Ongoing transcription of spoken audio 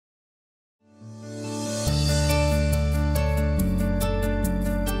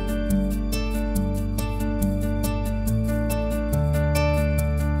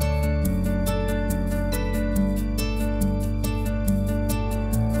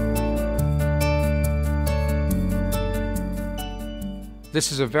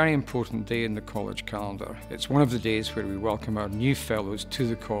This is a very important day in the college calendar. It's one of the days where we welcome our new fellows to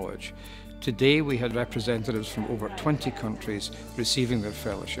the college. Today we had representatives from over 20 countries receiving their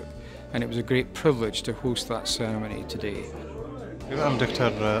fellowship, and it was a great privilege to host that ceremony today. I'm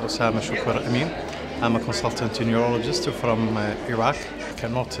Dr. Osama Shukr Amin. I'm a consultant neurologist from Iraq. I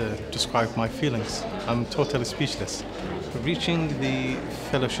cannot describe my feelings. I'm totally speechless. Reaching the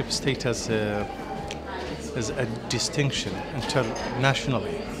fellowship status is a distinction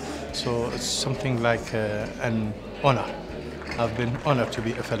internationally, so it's something like an honor. I've been honored to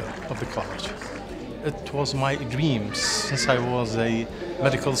be a fellow of the college. It was my dream since I was a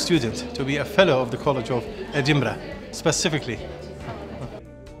medical student to be a fellow of the College of Edinburgh, specifically.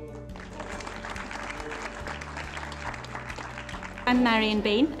 I'm Marion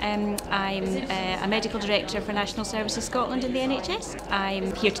Bain. I'm a medical director for National Services Scotland in the NHS.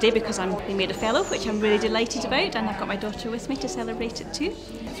 I'm here today because I'm being made a fellow, which I'm really delighted about, and I've got my daughter with me to celebrate it too.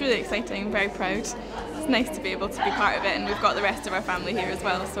 It's really exciting. I'm very proud. It's nice to be able to be part of it, and we've got the rest of our family here as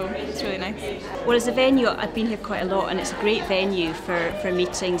well, so it's really nice. Well, as a venue, I've been here quite a lot, and it's a great venue for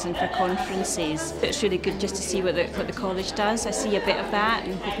meetings and for conferences. It's really good just to see what the college does. I see a bit of that,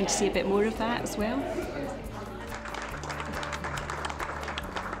 and hoping to see a bit more of that as well.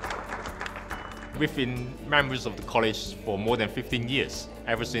 We've been members of the college for more than 15 years,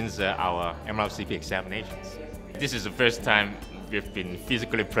 ever since our RCPE examinations. This is the first time we've been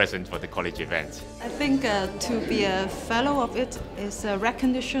physically present for the college event. I think to be a fellow of it is a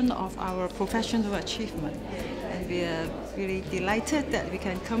recognition of our professional achievement. And we are really delighted that we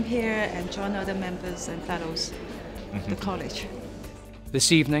can come here and join other members and fellows of the college.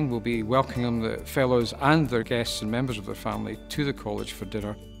 This evening we'll be welcoming the fellows and their guests and members of their family to the college for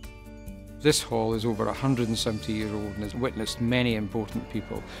dinner. This hall is over 170 years old and has witnessed many important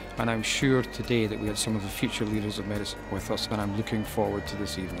people, and I'm sure today that we had some of the future leaders of medicine with us, and I'm looking forward to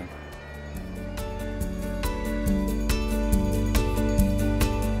this evening.